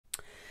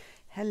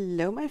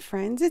Hello, my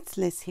friends, it's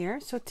Liz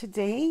here. So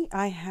today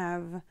I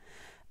have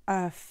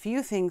a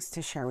few things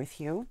to share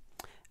with you.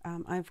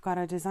 I've got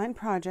a design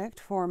project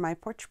for my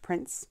Porch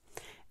Prints,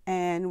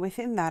 and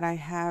within that I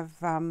have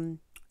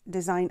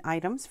design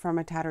items from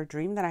a Tattered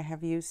Dream that I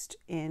have used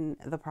in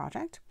the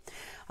project.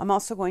 I'm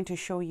also going to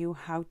show you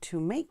how to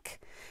make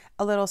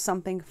a little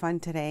something fun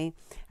today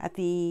at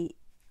the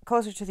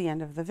closer to the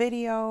end of the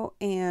video.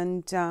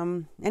 And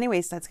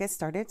anyways, let's get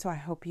started. So I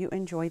hope you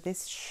enjoy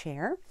this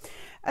share.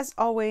 As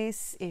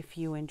always, if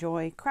you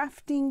enjoy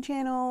crafting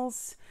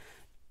channels,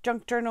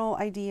 junk journal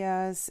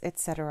ideas,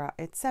 etc.,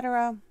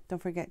 etc.,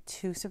 don't forget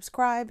to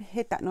subscribe,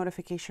 hit that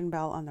notification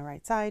bell on the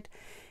right side,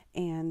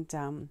 and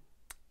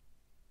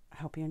I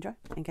hope you enjoy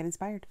and get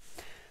inspired.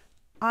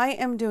 I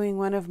am doing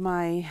one of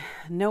my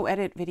no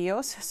edit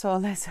videos, so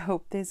let's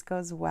hope this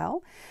goes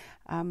well.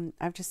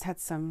 I've just had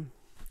some,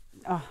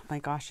 oh my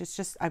gosh, it's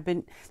just,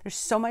 there's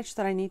so much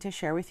that I need to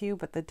share with you,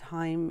 but the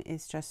time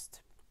is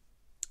just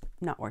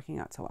not working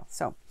out so well.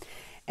 So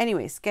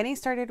anyways, getting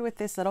started with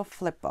this little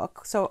flip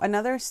book. So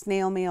another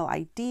snail mail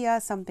idea,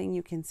 something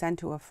you can send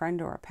to a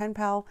friend or a pen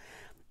pal,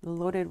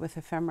 loaded with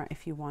ephemera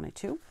if you wanted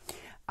to.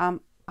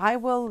 I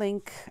will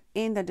link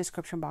in the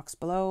description box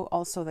below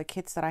also the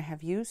kits that I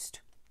have used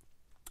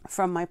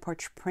from my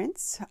Porch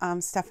Prints.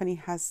 Stephanie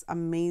has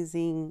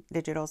amazing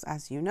digitals,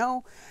 as you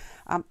know.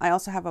 I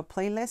also have a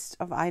playlist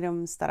of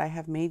items that I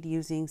have made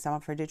using some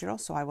of her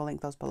digitals, so I will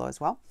link those below as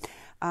well.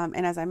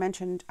 And as I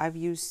mentioned, I've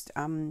used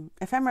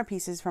ephemera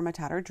pieces from a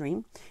Tattered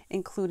Dream,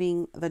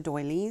 including the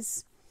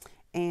doilies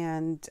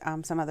and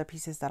some other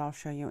pieces that I'll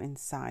show you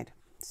inside.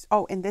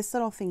 Oh, and this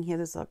little thing here,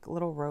 there's a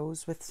little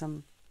rose with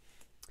some,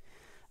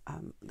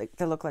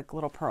 they look like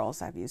little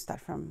pearls. I've used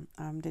that from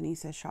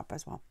Denise's shop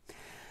as well.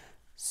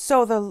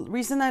 So the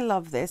reason I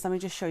love this, let me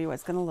just show you what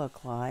it's going to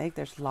look like.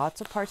 There's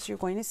lots of parts you're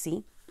going to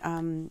see.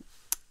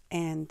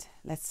 And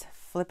let's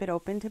flip it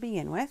open to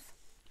begin with.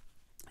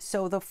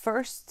 So the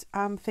first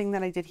thing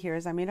that I did here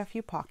is I made a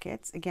few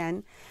pockets.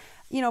 Again,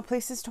 you know,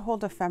 places to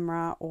hold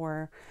ephemera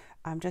or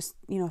just,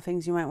 you know,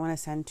 things you might want to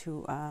send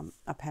to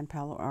a pen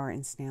pal or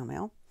in snail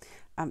mail.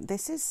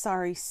 This is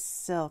Sari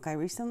Silk. I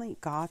recently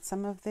got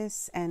some of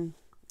this and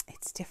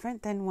it's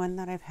different than one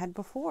that I've had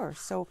before.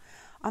 So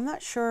I'm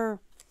not sure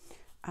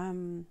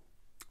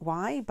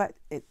why, but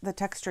the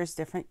texture is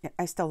different.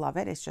 I still love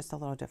it. It's just a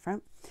little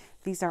different.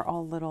 These are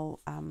all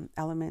little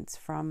elements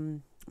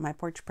from my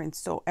Porch Prints.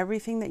 So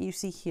everything that you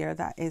see here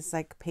that is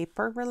like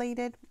paper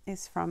related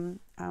is from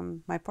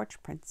my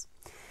Porch Prints.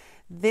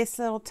 This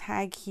little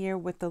tag here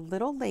with the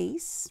little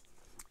lace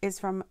is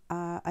from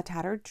a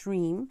Tattered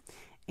Dream,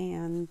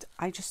 and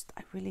I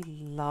really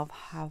love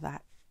how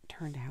that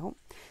turned out.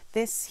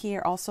 This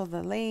here, also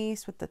the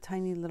lace with the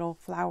tiny little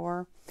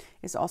flower,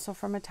 is also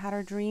from a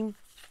Tattered Dream.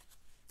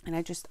 And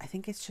I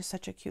think it's just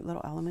such a cute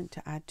little element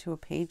to add to a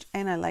page.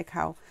 And I like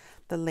how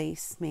the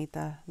lace made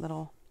the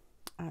little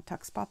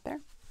tuck spot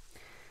there.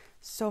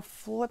 So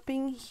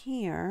flipping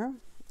here,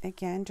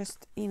 again,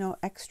 just, you know,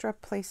 extra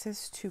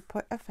places to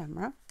put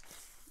ephemera.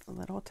 A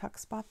little tuck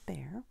spot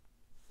there.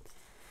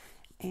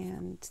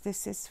 And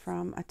this is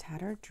from a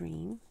Tattered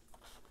Dream.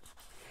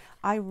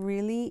 I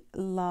really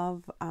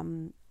love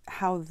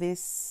how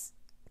this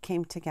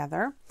came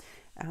together.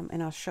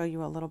 And I'll show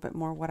you a little bit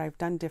more what I've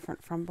done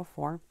different from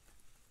before.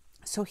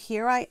 So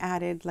here I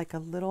added like a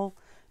little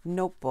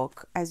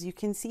notebook. As you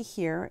can see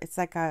here, it's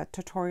like a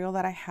tutorial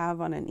that I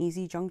have on an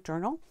easy junk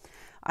journal.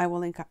 I will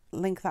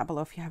link that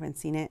below if you haven't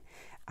seen it.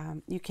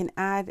 You can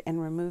add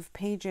and remove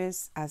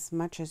pages as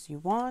much as you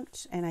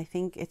want. And I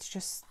think it's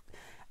just,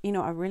 you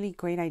know, a really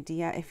great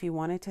idea if you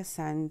wanted to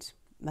send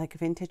like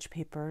vintage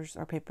papers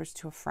or papers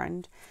to a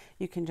friend.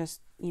 You can just,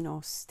 you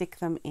know, stick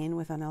them in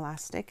with an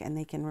elastic and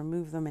they can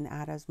remove them and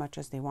add as much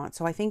as they want.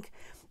 So I think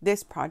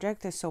this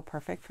project is so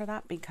perfect for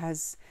that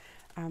because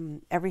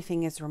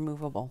everything is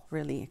removable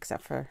really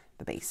except for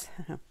the base.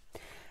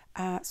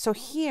 So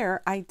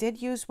here I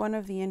did use one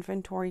of the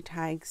inventory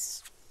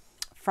tags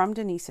from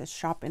Denise's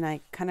shop, and I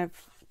kind of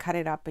cut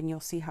it up and you'll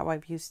see how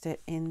I've used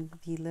it in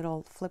the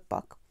little flip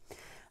book.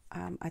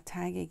 A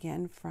tag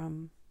again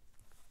from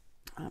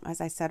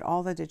as I said,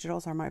 all the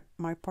digitals are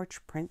my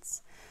Porch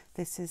Prints.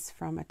 This is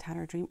from a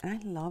Tattered Dream, and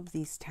I love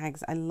these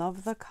tags. I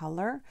love the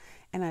color,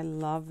 and I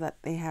love that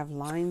they have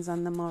lines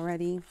on them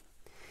already.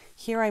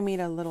 Here I made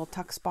a little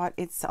tuck spot.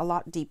 It's a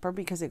lot deeper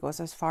because it goes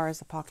as far as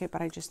the pocket,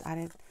 but I just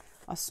added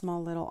a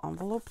small little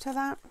envelope to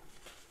that.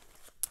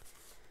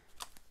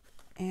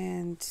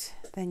 And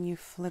then you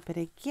flip it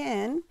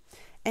again,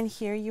 and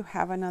here you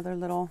have another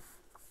little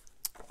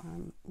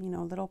you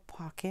know, little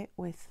pocket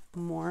with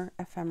more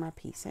ephemera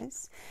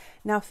pieces.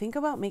 Now think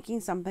about making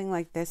something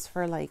like this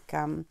for like,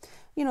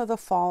 you know, the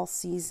fall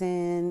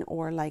season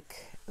or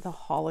like the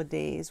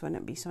holidays.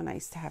 Wouldn't it be so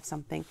nice to have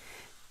something?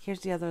 Here's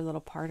the other little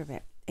part of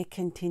it. It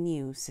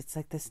continues. It's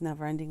like this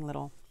never-ending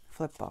little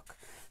flip book.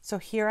 So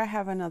here I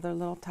have another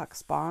little tuck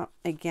spot.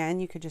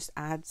 Again, you could just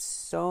add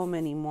so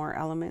many more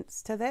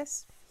elements to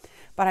this.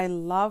 But I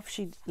love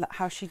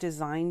how she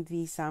designed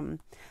these.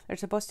 They're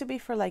supposed to be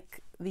for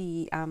like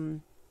the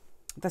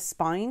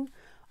spine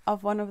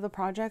of one of the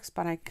projects,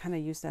 but I kind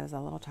of used it as a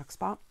little tuck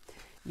spot.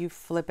 You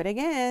flip it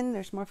again,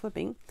 there's more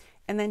flipping.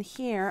 And then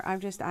here I've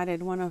just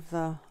added one of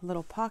the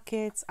little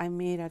pockets. I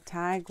made a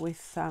tag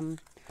with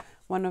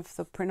one of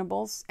the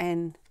printables,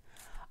 and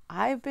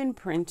I've been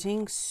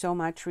printing so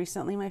much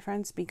recently, my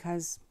friends,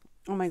 because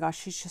oh my gosh,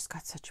 she's just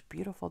got such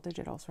beautiful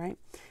digitals, right?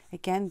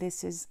 Again,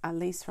 this is a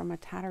lace from a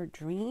tattered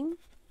dream.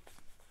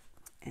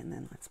 And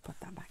then let's put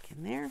that back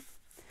in there.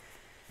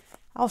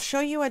 I'll show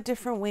you a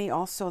different way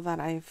also that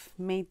I've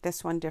made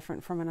this one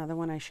different from another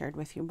one I shared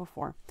with you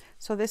before.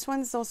 So this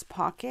one's those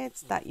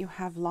pockets that you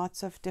have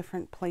lots of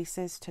different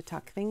places to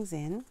tuck things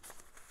in.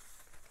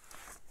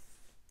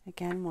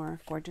 Again, more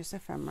gorgeous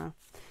ephemera.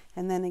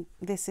 And then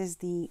this is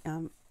the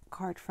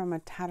card from a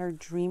tattered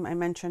dream. I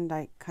mentioned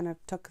I kind of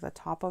took the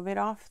top of it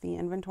off, the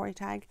inventory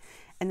tag,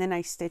 and then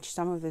I stitched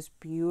some of this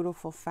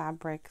beautiful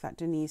fabric that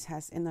Denise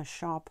has in the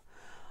shop.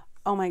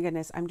 Oh my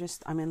goodness,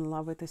 I'm in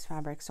love with this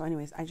fabric. So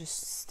anyways, I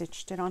just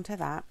stitched it onto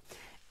that.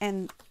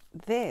 And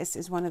this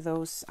is one of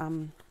those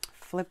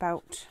flip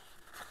out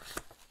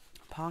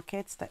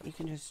pockets that you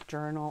can just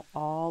journal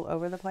all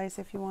over the place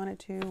if you wanted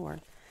to, or,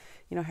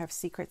 you know, have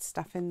secret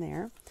stuff in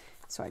there.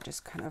 So I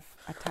just kind of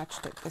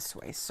attached it this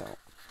way.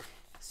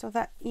 So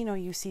that, you know,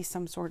 you see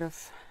some sort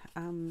of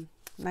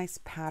nice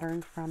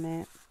pattern from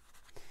it.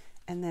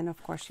 And then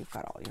of course you've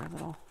got all your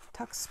little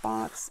tuck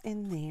spots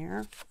in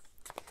there.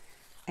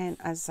 And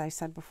as I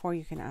said before,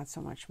 you can add so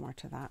much more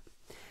to that.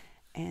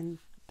 And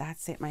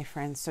that's it, my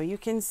friends. So you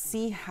can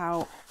see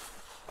how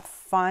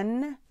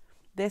fun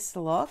this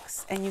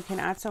looks, and you can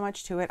add so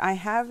much to it. I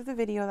have the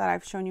video that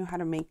I've shown you how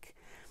to make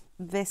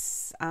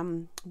this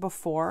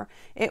before.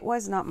 It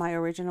was not my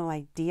original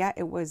idea.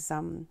 It was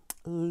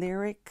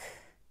Lyric.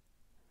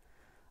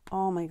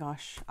 Oh my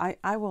gosh.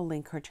 I will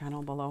link her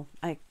channel below.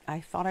 I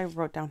thought I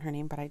wrote down her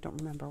name, but I don't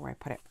remember where I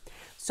put it.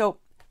 So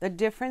the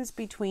difference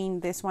between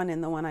this one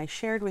and the one I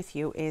shared with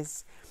you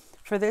is,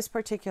 for this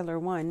particular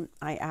one,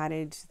 I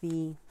added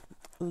the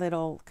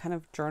little kind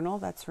of journal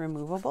that's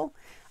removable.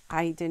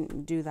 I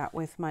didn't do that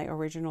with my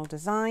original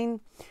design,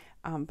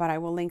 but I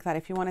will link that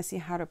if you want to see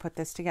how to put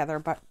this together.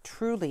 But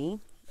truly,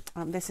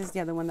 this is the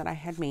other one that I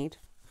had made.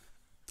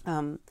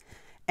 And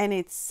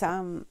it's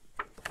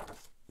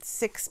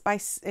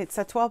it's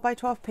a 12 by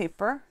 12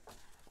 paper,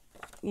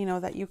 you know,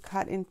 that you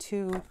cut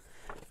into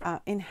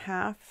in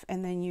half,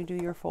 and then you do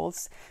your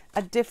folds.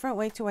 A different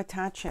way to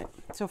attach it.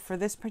 So for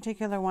this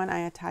particular one, I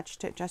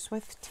attached it just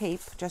with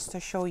tape, just to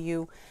show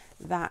you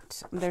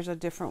that there's a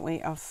different way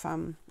of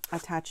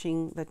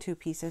attaching the two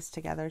pieces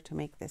together to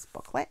make this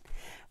booklet.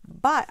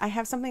 But I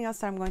have something else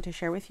that I'm going to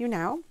share with you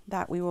now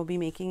that we will be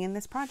making in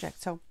this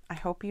project. So I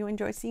hope you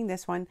enjoy seeing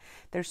this one.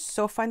 They're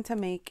so fun to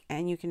make,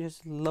 and you can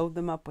just load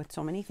them up with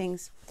so many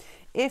things.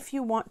 If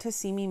you want to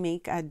see me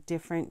make a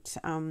different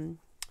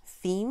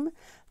theme,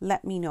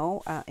 let me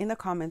know in the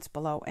comments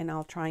below, and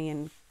I'll try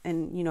and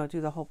you know,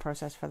 do the whole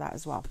process for that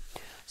as well.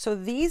 So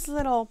these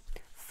little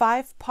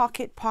 5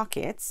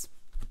 pockets,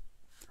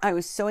 I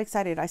was so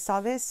excited. I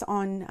saw this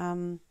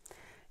on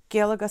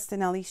Gail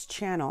Augustinelli's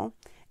channel,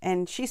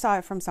 and she saw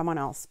it from someone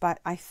else, but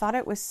I thought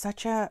it was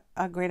such a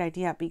great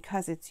idea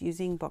because it's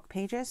using book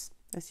pages,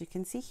 as you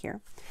can see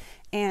here.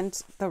 And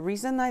the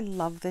reason I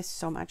love this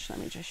so much, let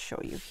me just show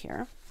you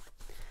here.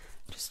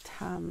 Just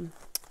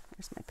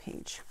where's my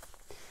page?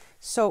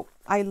 So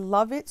I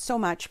love it so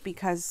much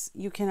because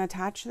you can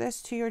attach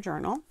this to your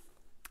journal,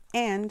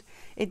 and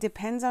it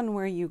depends on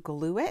where you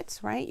glue it,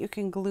 right? You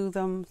can glue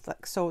them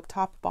like so,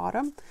 top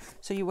bottom.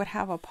 So you would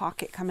have a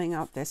pocket coming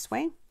out this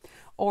way,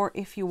 or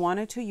if you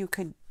wanted to, you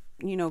could,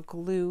 you know,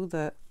 glue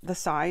the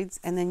sides,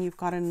 and then you've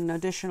got an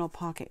additional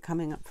pocket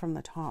coming up from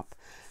the top.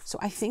 So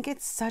I think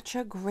it's such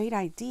a great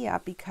idea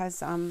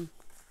because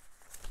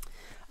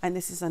and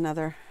this is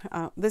another,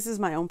 this is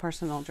my own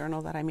personal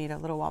journal that I made a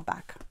little while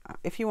back.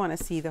 If you want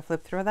to see the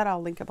flip through that,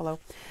 I'll link it below.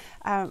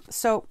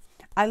 So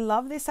I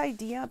love this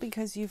idea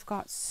because you've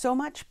got so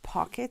much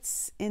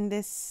pockets in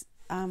this,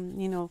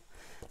 you know,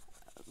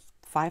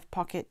 5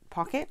 pocket.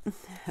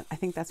 I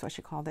think that's what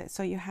she called it.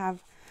 So you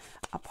have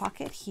a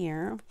pocket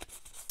here,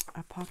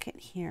 a pocket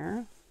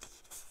here,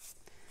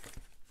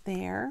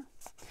 there.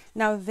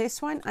 Now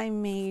this one I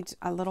made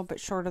a little bit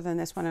shorter than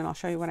this one, and I'll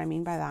show you what I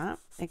mean by that.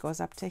 It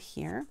goes up to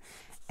here.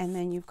 And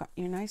then you've got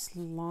your nice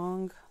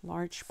long,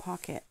 large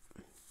pocket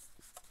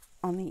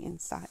on the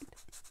inside.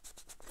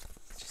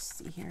 Let's just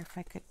see here if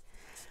I could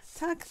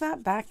tuck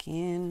that back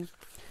in.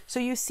 So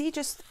you see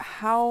just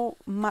how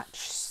much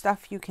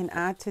stuff you can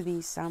add to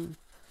these,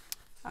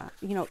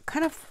 you know,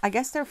 kind of, I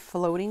guess they're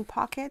floating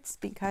pockets,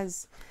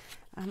 because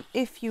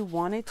if you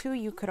wanted to,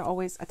 you could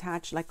always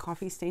attach like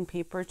coffee stain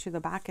paper to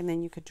the back, and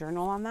then you could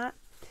journal on that.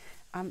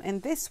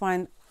 And this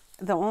one,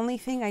 the only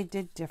thing I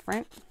did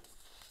different,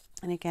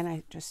 and again,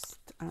 I just,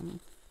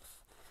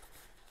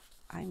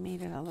 I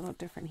made it a little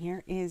different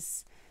here,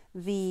 is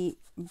the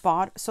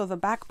bottom. So the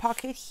back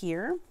pocket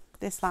here,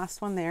 this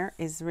last one there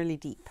is really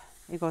deep.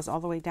 It goes all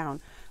the way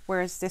down.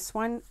 Whereas this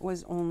one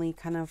was only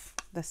kind of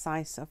the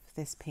size of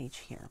this page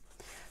here.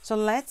 So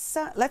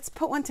let's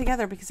put one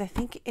together because I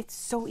think it's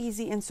so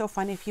easy and so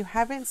fun. If you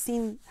haven't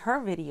seen her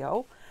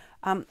video,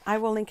 I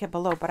will link it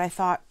below, but I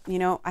thought, you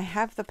know, I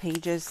have the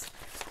pages.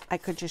 I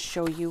could just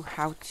show you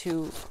how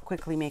to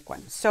quickly make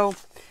one. So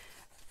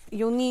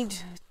you'll need,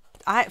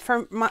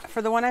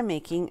 for the one I'm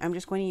making, I'm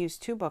just going to use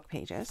 2 book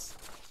pages.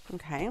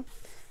 Okay.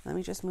 Let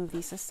me just move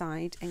these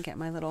aside and get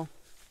my little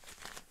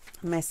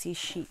messy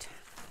sheet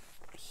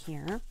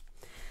here.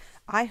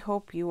 I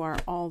hope you are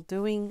all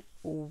doing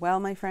well,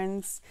 my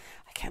friends.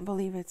 I can't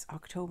believe it's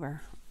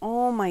October.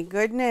 Oh my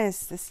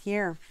goodness, this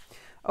year.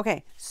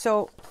 Okay,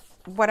 so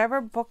whatever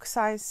book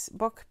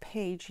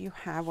page you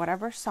have,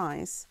 whatever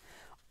size,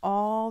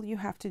 all you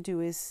have to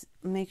do is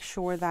make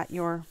sure that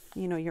your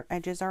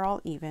edges are all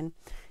even.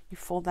 You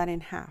fold that in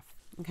half,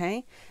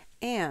 okay?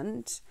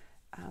 And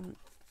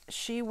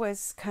she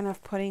was kind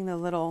of putting the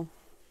little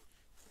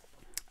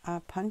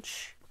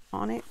punch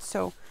on it,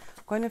 so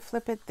I'm going to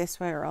flip it this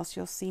way or else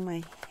you'll see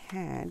my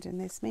head, and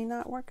this may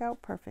not work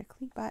out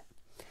perfectly, but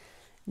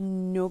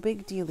no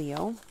big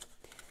dealio.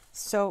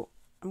 So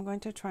I'm going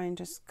to try and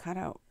just cut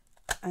out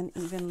an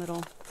even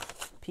little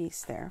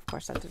piece there. Of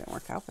course that didn't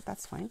work out, but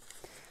that's fine.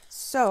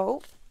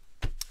 So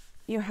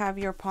you have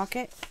your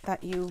pocket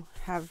that you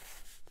have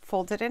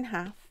folded in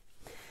half.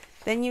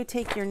 Then you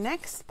take your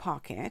next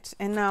pocket,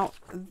 and now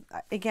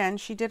again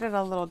she did it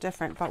a little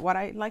different, but what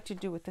I like to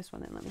do with this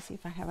one, and let me see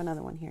if I have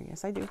another one here.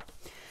 Yes, I do.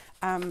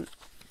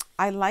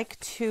 I like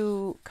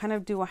to kind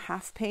of do a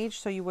half page,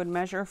 so you would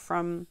measure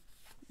from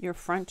your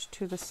front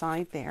to the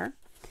side there,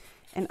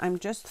 and I'm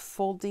just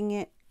folding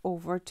it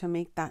over to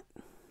make that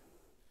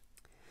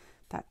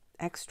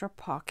extra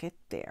pocket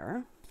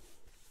there.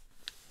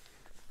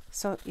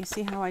 So you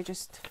see how I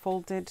just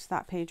folded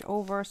that page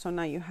over, so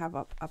now you have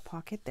a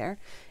pocket there.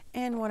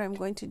 And what I'm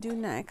going to do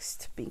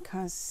next,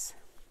 because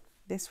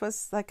this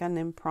was like an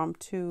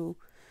impromptu,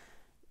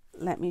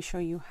 let me show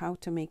you how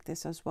to make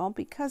this as well,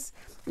 because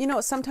you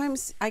know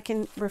sometimes I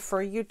can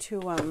refer you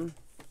to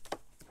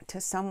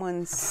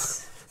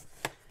someone's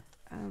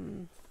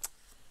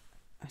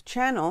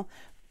channel,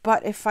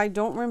 but if I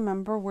don't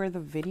remember where the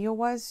video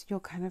was, you'll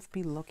kind of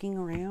be looking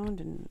around.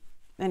 And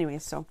anyway,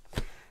 so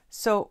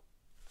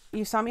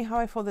you saw me how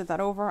I folded that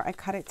over. I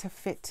cut it to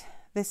fit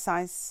this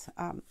size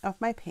of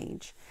my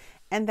page.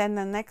 And then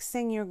the next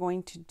thing you're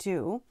going to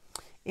do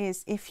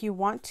is, if you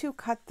want to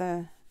cut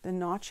the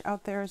notch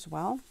out there as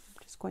well,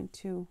 I'm just going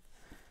to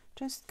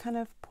just kind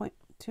of point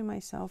to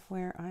myself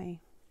where I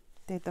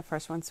did the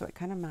first one so it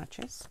kind of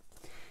matches.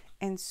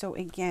 And so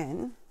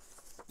again,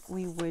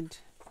 we would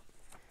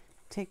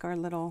take our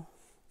little,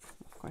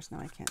 of course now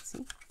I can't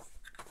see,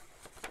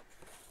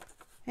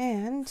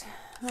 and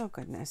oh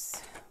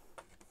goodness,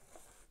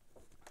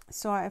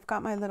 so I've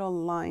got my little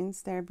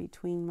lines there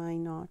between my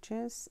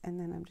notches, and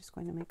then I'm just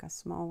going to make a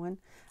small one.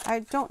 I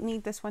don't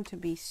need this one to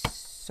be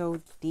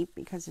so deep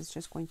because it's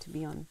just going to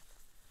be on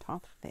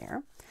top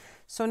there.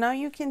 So now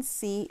you can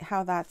see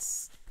how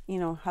that's, you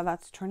know, how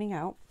that's turning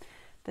out.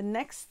 The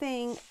next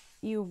thing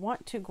you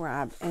want to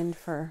grab, and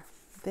for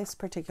this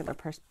particular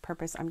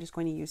purpose, I'm just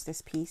going to use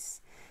this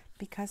piece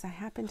because I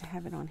happen to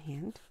have it on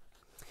hand.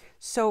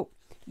 So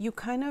you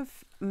kind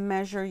of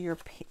measure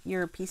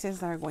your pieces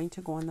that are going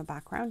to go in the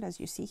background, as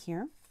you see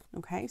here.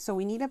 Okay, so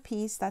we need a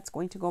piece that's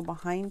going to go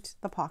behind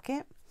the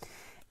pocket,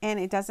 and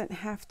it doesn't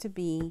have to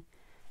be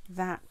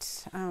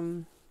that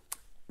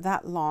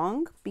that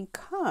long,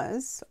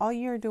 because all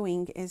you're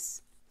doing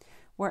is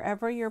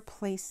wherever you're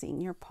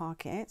placing your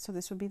pocket, so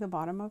this would be the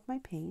bottom of my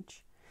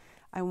page,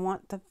 I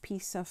want the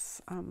piece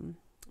of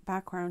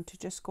background to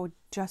just go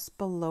just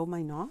below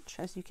my notch,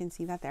 as you can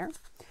see that there.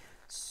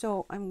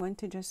 So I'm going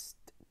to just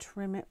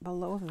trim it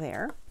below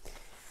there,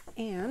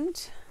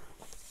 and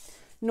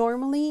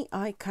normally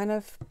I kind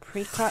of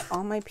pre-cut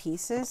all my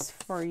pieces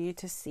for you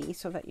to see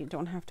so that you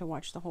don't have to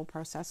watch the whole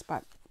process,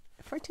 but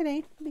for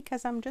today,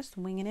 because I'm just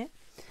winging it,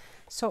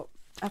 so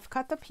I've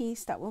cut the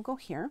piece that will go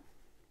here,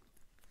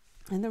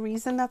 and the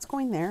reason that's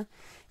going there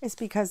is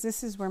because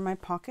this is where my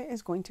pocket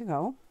is going to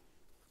go,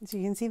 so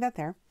you can see that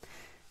there.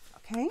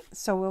 Okay,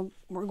 so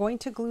we're going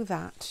to glue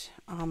that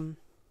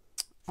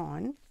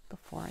on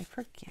before I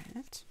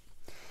forget.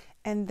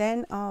 And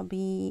then I'll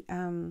be,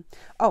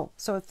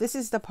 so if this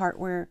is the part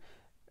where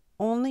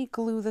only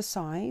glue the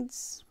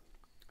sides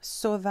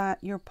so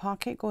that your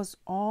pocket goes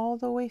all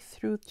the way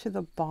through to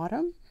the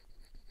bottom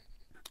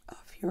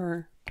of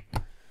your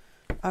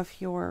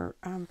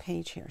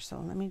page here. So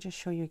let me just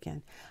show you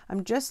again.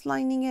 I'm just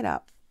lining it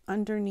up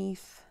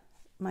underneath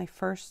my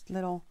first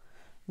little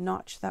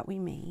notch that we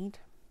made.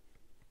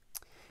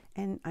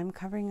 And I'm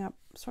covering up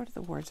sort of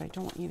the words. I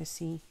don't want you to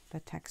see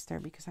the text there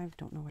because I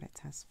don't know what it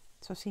says.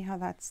 So see how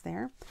that's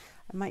there?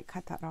 I might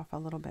cut that off a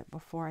little bit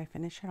before I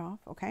finish it off,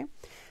 okay?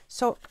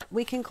 So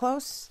we can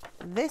close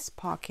this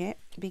pocket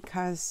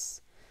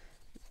because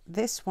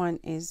this one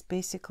is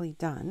basically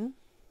done.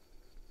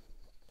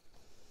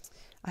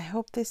 I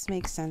hope this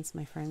makes sense,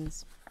 my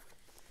friends.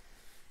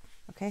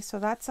 Okay, so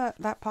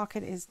that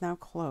pocket is now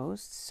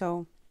closed.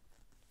 So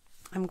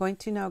I'm going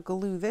to now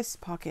glue this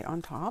pocket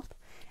on top,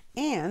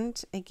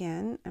 And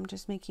again, I'm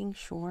just making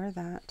sure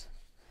that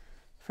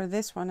for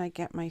this one I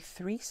get my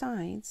 3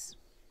 sides,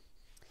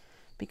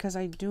 because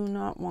I do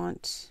not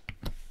want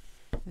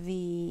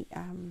the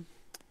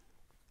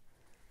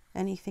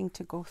anything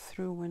to go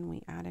through when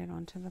we add it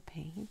onto the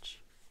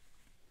page.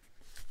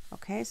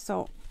 Okay,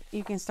 so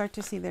you can start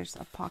to see there's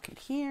a pocket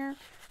here,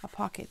 a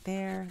pocket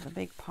there, the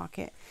big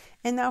pocket.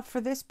 And now for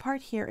this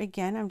part here,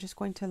 again, I'm just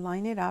going to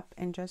line it up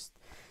and just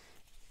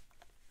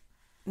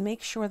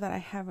make sure that I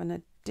have an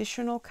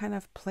additional kind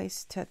of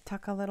place to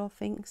tuck a little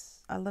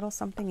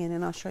something in,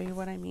 and I'll show you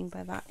what I mean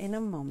by that in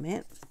a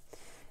moment.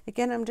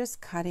 Again, I'm just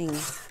cutting.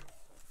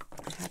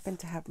 I happen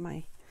to have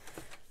my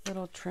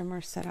little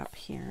trimmer set up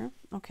here.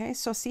 Okay,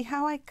 so see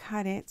how I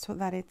cut it so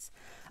that it's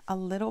a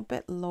little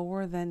bit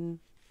lower than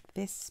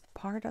this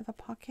part of the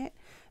pocket,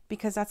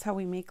 because that's how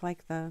we make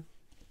like the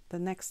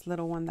next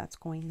little one that's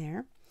going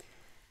there.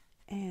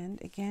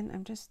 And again,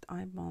 I'm just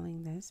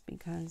eyeballing this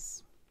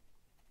because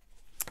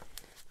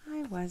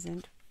I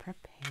wasn't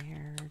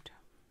prepared.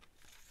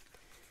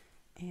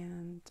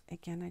 And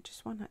again, I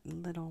just want a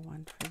little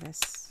one for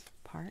this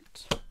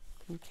part.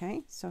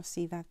 Okay, so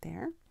see that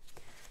there.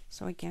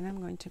 So again, I'm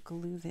going to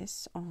glue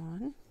this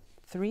on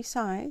 3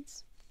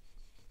 sides.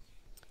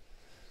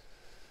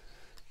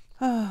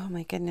 Oh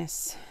my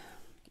goodness.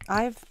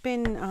 I've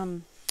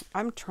been,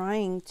 I'm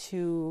trying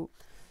to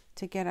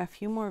get a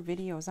few more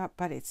videos up,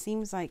 but it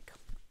seems like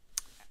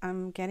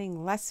I'm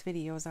getting less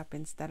videos up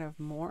instead of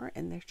more,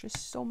 and there's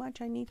just so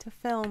much I need to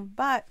film.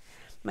 But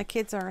my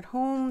kids are at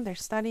home, they're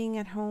studying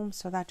at home,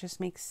 so that just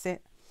makes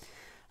it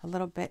a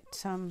little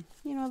bit,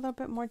 you know, a little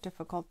bit more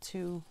difficult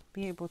to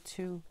be able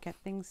to get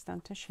things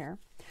done to share.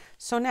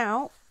 So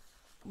now,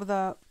 with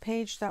the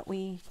page that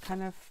we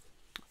kind of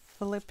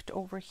flipped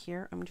over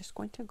here, I'm just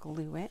going to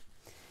glue it.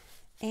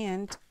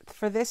 And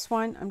for this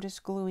one, I'm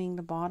just gluing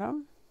the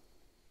bottom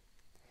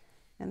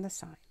and the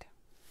side.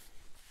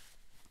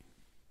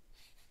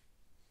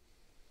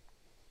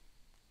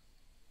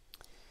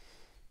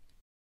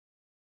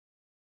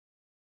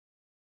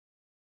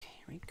 Okay,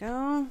 here we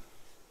go.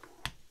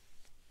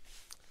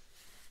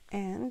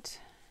 And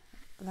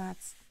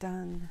that's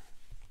done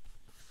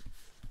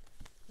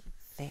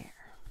there.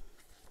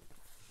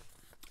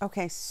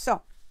 Okay,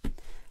 so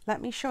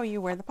let me show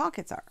you where the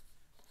pockets are.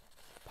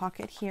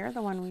 Pocket here,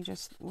 the one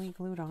we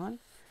glued on.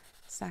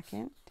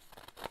 Second,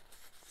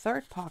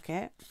 third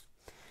pocket,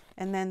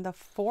 and then the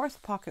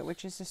 4th pocket,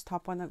 which is this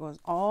top one that goes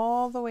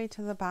all the way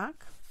to the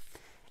back,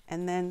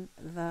 and then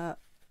the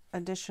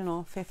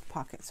additional 5th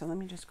pocket. So let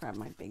me just grab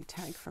my big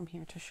tag from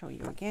here to show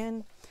you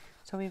again.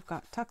 So we've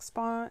got tuck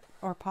spot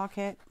or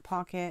pocket,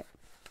 pocket,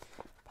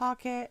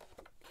 pocket,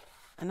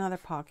 another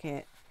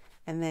pocket,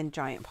 and then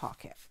giant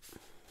pocket.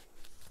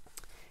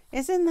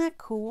 Isn't that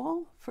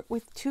cool?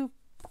 With 2,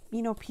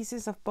 you know,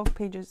 pieces of book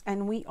pages,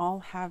 and we all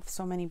have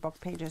so many book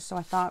pages. So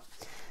I thought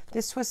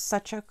this was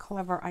such a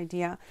clever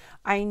idea.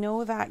 I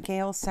know that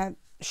Gail said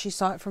she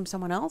saw it from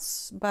someone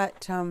else,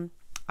 but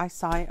I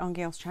saw it on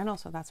Gail's channel,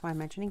 so that's why I'm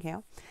mentioning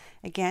Gail.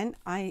 Again,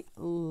 I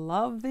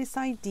love this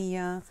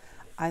idea.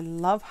 I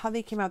love how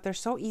they came out. They're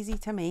so easy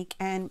to make.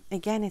 And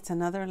again, it's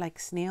another like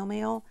snail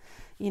mail,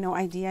 you know,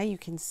 idea you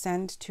can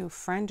send to a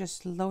friend.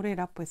 Just load it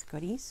up with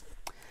goodies.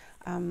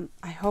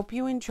 I hope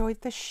you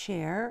enjoyed the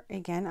share.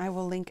 Again, I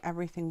will link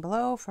everything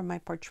below from my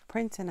Porch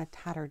Prints and A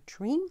Tattered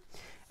Dream.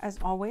 As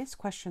always,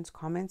 questions,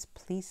 comments,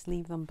 please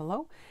leave them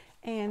below.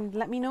 And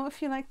let me know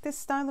if you like this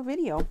style of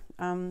video.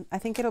 I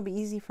think it'll be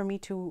easy for me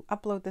to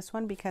upload this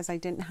one because I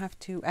didn't have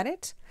to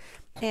edit.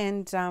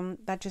 And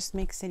that just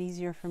makes it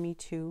easier for me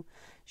to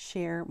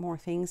share more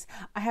things.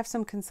 I have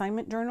some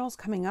consignment journals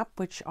coming up,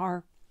 which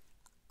are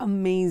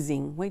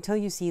amazing. Wait till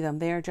you see them.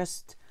 They are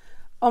just,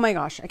 oh my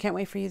gosh, I can't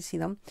wait for you to see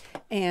them.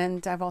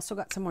 And I've also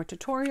got some more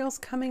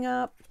tutorials coming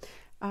up,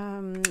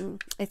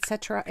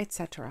 etc.,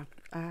 etc.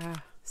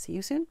 See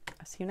you soon.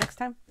 I'll see you next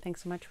time.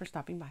 Thanks so much for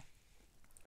stopping by.